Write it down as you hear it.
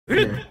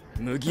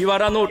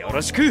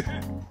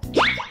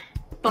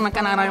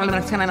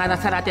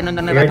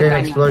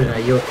an explosion, are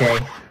you okay?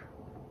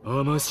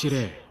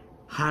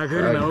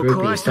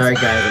 Groupie, sorry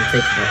guys, I'm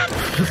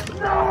taking it.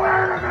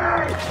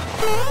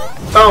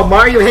 Oh,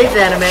 Mario hates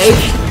anime!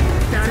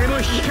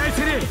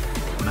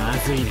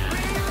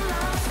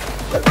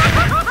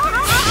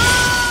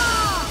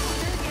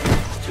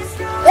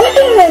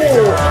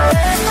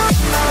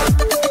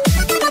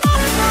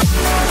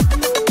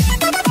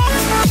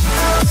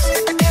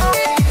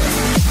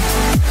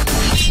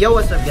 Yo,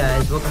 what's up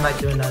guys? Welcome back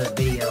to another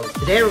video.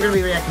 Today we're going to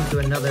be reacting to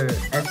another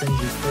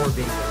SMG4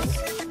 video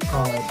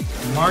called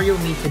Mario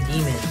Meets a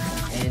Demon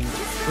and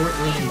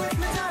shortly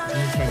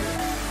DK.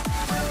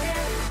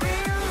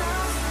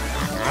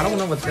 I don't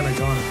know what's going to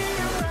go on in this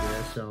video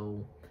here,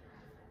 so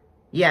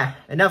yeah,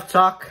 enough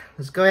talk.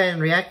 Let's go ahead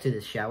and react to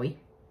this, shall we?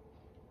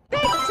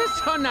 This is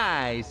so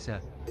nice.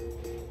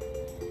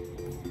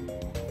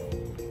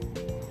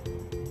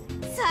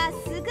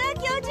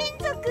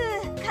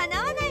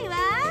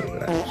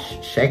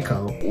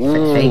 SAIKO.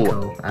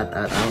 I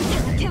don't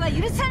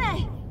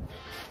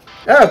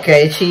know.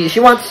 Okay, she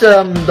wants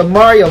the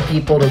Mario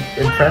people to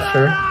impress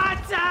her.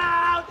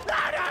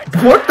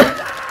 What the?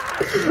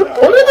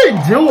 What are they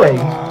doing?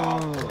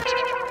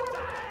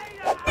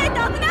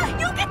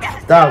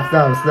 Stop.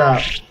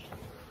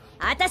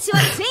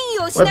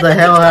 What the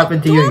hell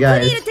happened to you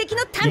guys?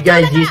 You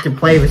guys used to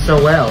play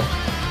so well.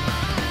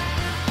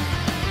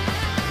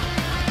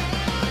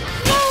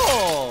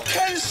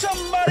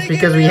 That's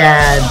because we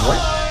had what?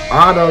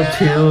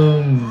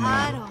 Auto-tune.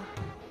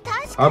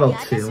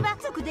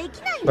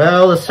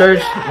 Well, the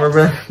search.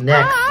 We're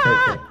next.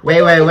 Okay.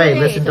 Wait.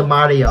 Listen to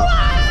Mario.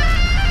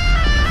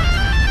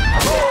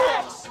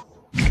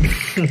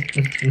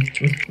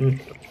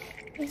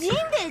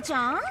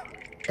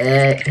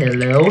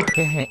 Hello?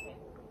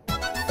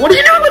 What are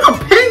you doing with a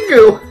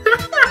Pingu?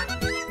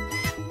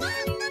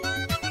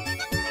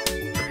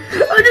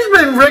 I just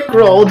been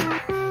rickrolled.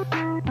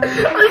 I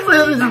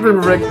just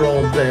been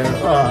rickrolled there.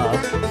 Oh,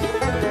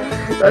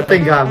 that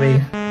thing got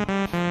me.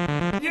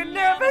 You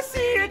never see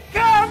it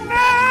coming.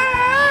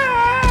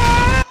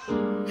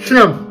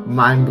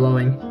 Mind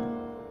blowing.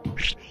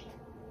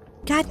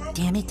 God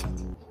damn it.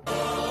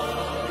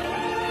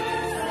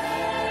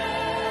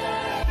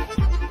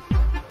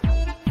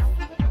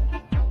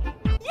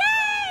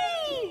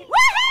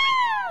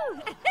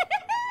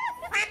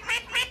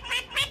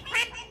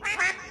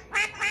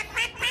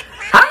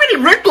 How many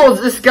rickrolls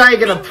is this guy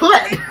gonna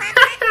put?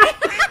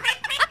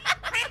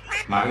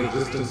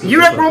 You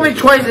rickrolled me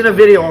twice in a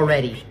video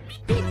already.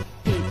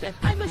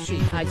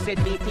 I said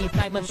I'm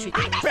a sheep.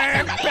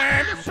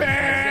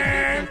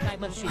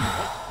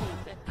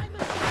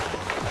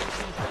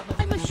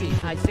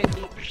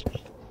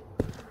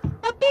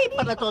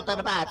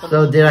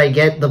 So did I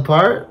get the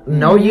part?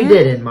 No, you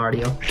didn't,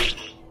 Mario.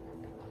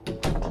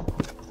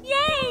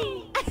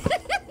 Yay!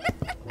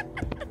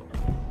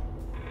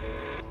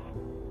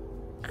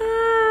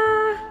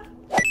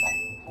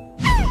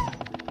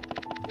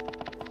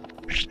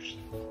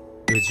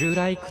 Would you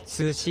like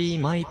to see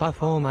my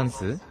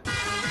performance?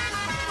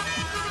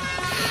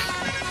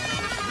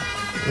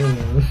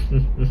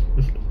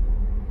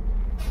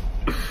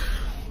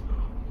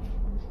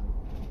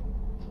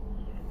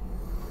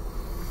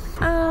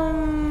 I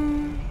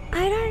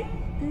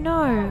don't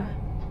know.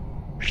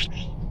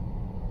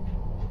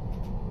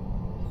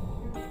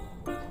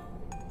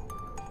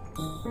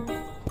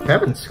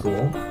 Kevin's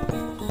school.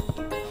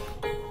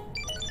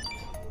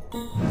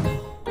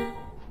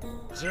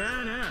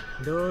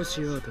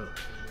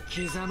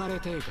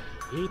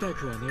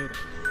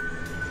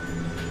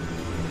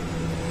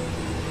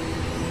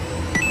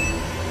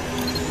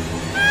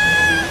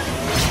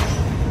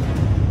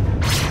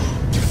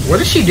 What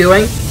is she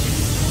doing?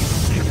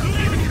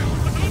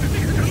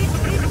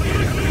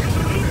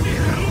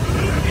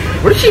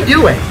 What is she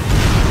doing?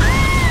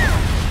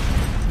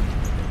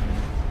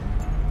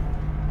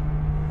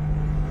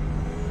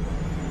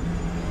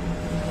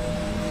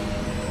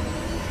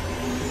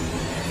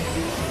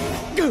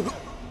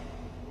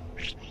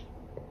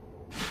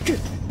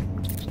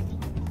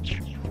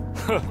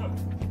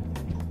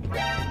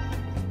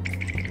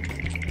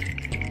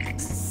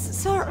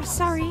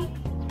 Sorry.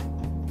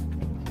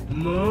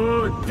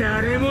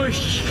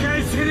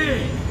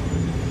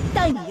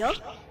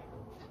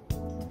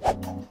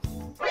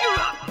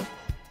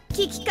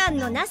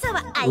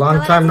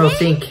 Long time no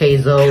see,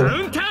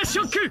 Keizo.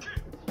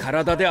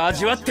 I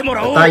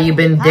thought you've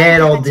been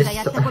dead all this.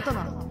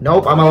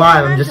 Nope, I'm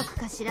alive. I'm just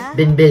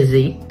been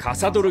busy. Crap,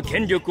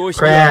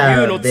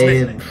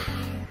 babe.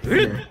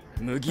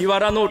 You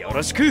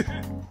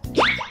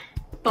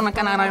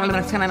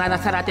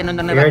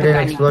heard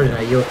an explosion.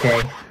 Are you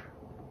okay?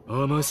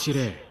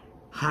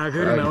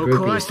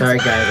 Groupie, sorry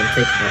guys, I'm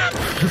taking it.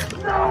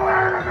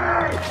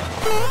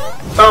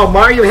 Oh,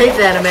 Mario hates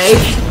anime.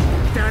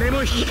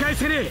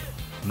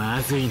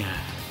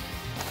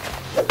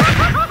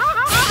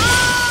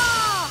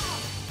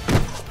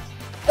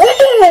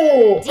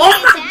 Oh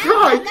my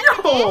god,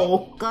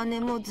 yo!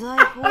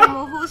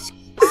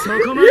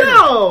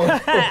 Yo!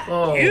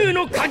 Oh. 竜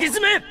の鍵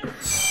爪引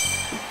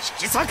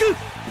き裂く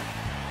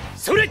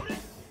それ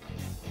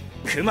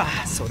クマ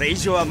それ以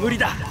上は無理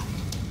だ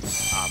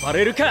暴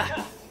れるか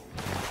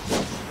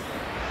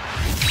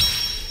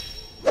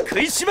食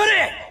いしば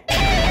れ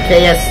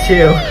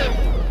KS2.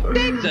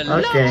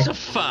 Okay.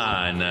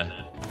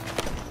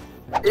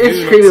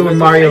 It's creepy when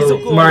Mario's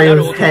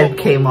head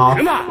came off.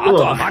 クマあと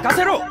は Ugh. 任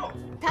せろ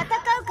戦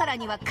うから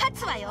には勝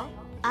つわよ。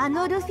あ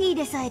のルフィ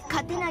でさえ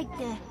勝てないって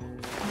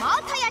ま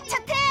たやっちゃ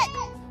って。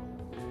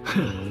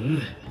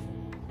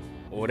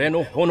俺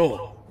の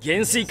炎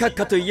減衰閣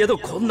下といえど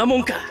こんなも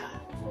んか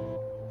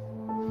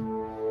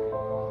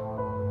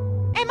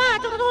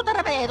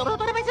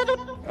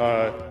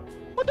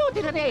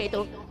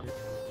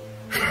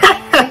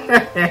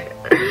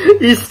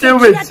You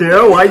stupid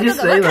too. Why'd you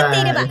say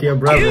that to your 竜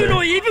brother?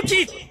 の息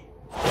吹ち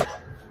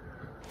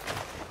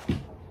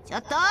ょ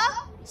っと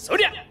そ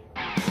りゃ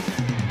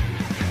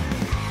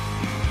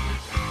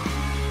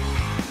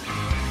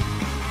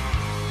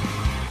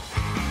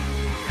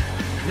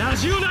ラ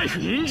ジオナイ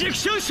フインジェク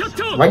ションショッ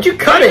ト Why'd you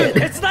cut 手 it?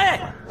 伝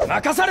え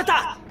任され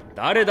た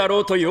誰だろ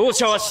うと容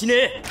赦はしね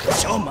え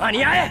超間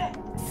に合え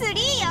ス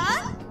リーよ。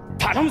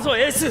頼むぞ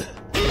エース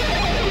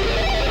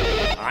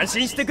安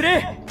心してく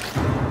れ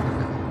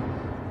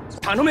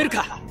頼める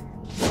か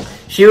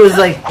She was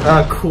like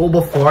cool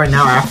before, and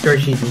now after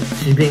she's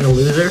being a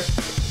loser.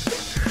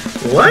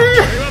 What? 俺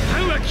は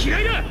パンは嫌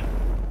いだ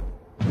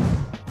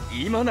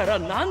今なら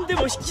何で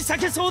も引き裂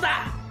けそう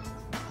だ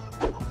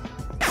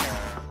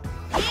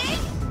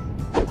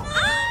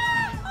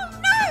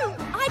No!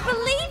 I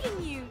believe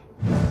in you!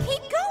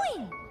 Keep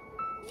going!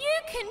 You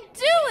can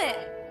do it!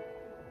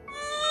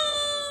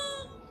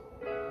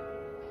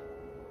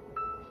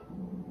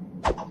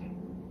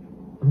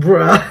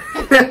 Bruh.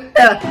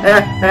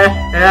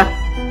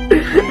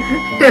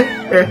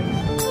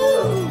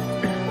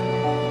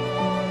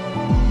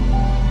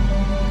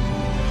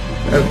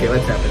 Okay,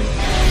 what's happening?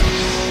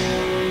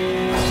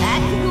 覚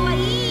悟はい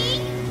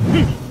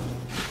い？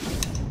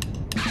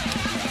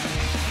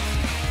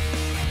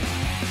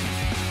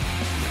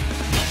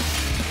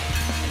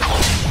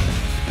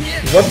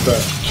 What the?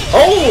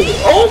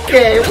 Oh,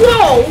 okay.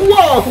 Whoa,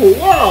 whoa,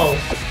 whoa.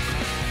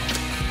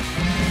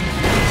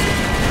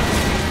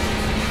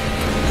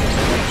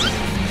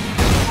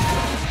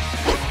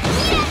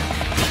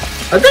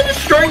 Are they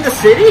destroying the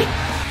city?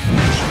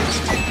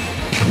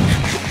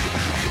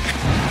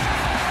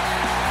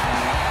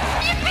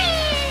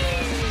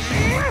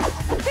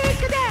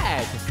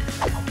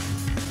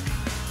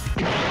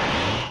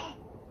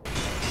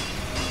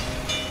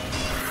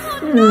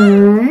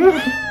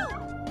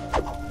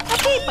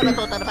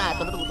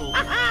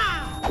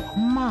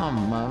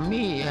 Mamma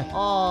mia.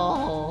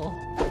 Oh.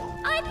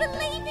 I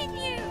believe in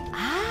you!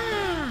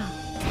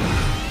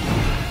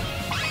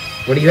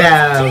 What do you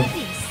have?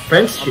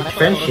 Friendship.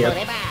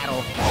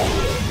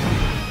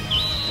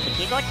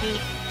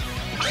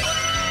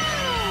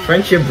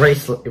 Friendship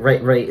bracelet.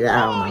 Right. I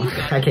don't know.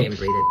 I can't even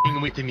read it.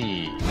 with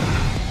me.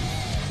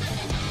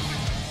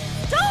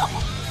 Stop!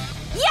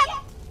 Yep!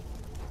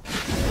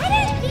 I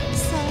don't think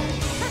so.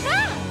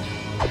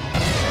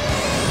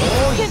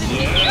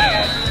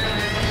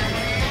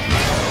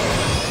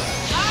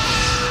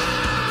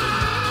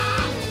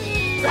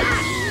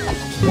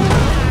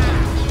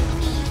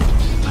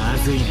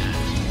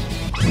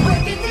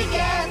 Working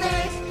together,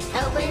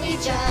 helping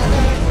each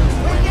other.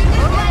 Working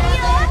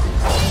together.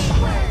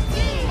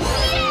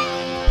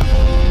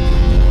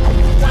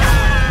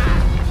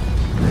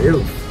 Ew.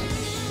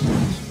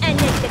 And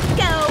let the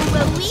go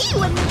where we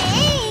were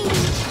made.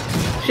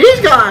 She's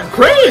gone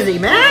crazy,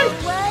 man.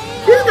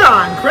 She's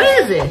gone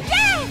crazy.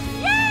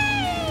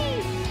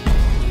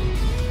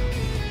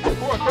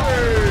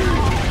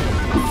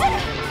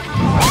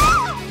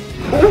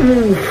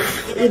 Ooh,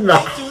 in the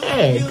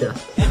head.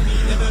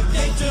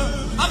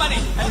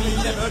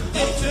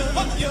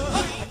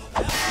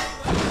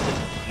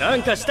な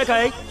んかした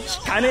かい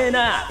聞かねえな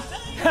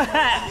は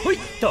はほいっ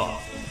と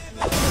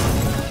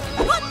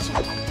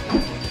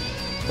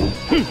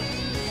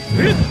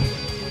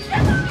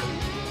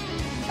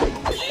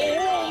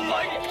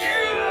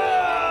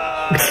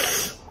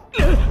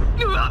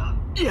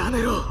や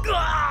めろ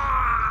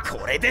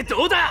これで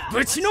どうだ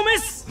ぶちのめ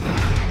す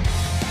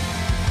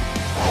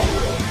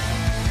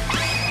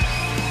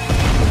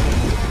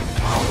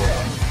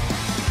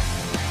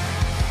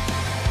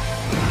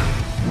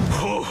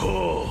ほう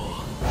ほう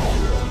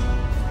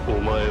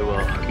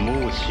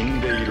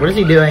What is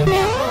he doing?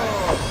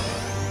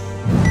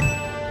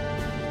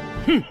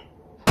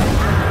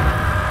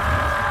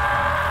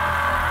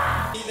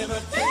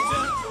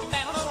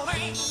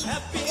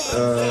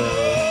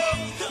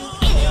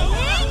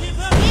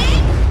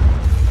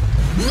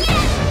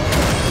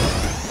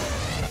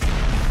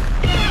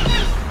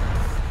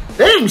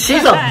 Dang,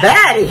 she's a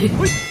baddie!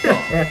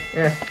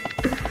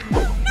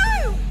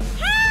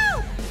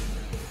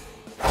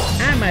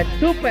 I'm a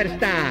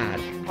superstar.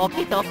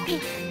 Okie dokie.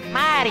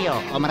 Mario,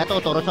 om na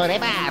tuturo sa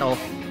Rebaro.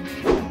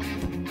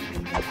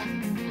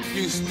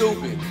 You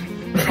stupid.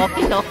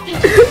 Okie dokie.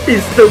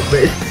 He's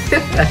stupid.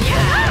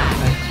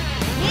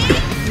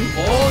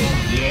 Oh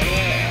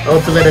yeah.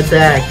 Ultimate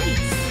attack.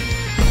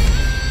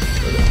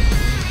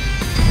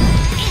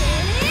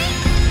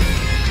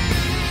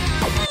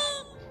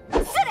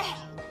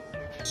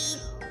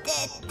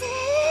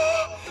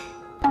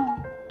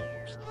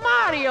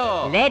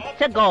 Mario.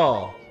 Let's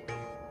go.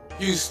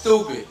 You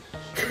stupid.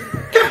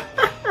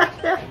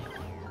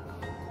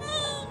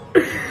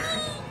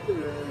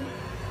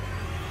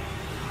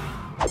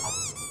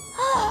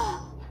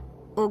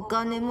 お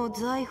金も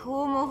財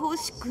宝も欲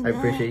しく I ない。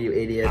 appreciate you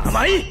idiots.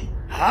 甘い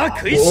はあ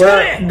食いしば What?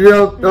 れ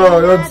Don't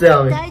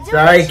tell me.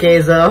 Sorry,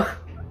 Keizo.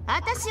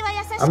 私は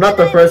優しく I'm not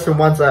the ない。 first who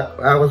once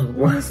I was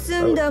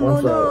盗んだ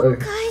ものを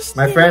返して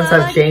my friends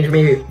have changed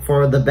me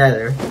for the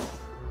better.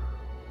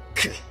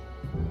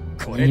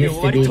 これで終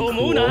わりと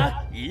思う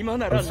な今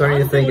な I'm ら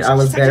starting to think I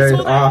was better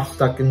off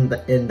stuck in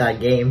that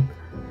game.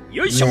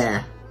 よいしょ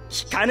Nah.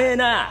 引かねえ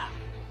な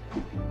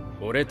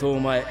俺とお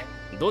前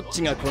どっ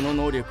ちがこの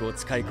能力を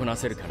使いこな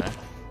せるかな、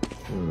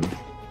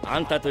あ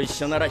んたと一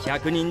緒なら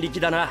100人力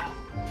だな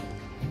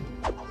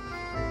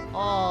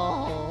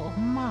Oh,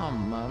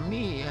 mamma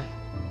mia.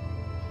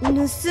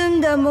 盗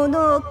んだも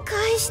のを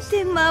返し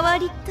て回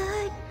りた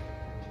い。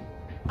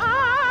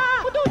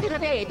 Ah,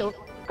 Dodiradedo.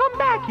 Come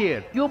back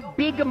here, you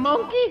big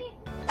monkey.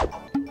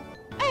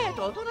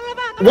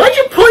 Why'd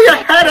you pull your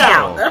head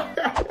out?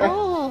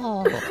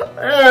 Oh,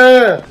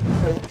 hello.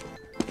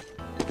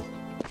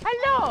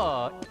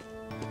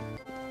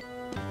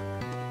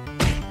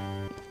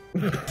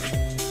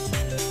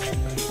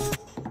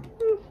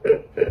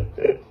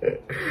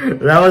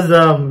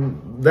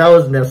 That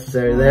was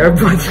necessary there,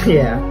 but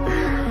yeah.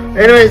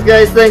 Anyways,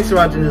 guys, thanks for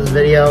watching this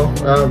video.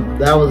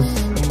 That was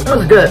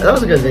good. That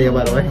was a good video,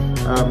 by the way.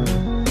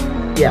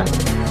 Yeah.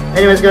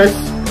 Anyways, guys,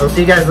 I'll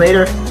see you guys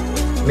later.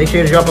 Make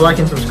sure to drop a like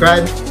and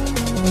subscribe.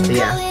 So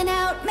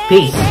yeah,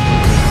 peace.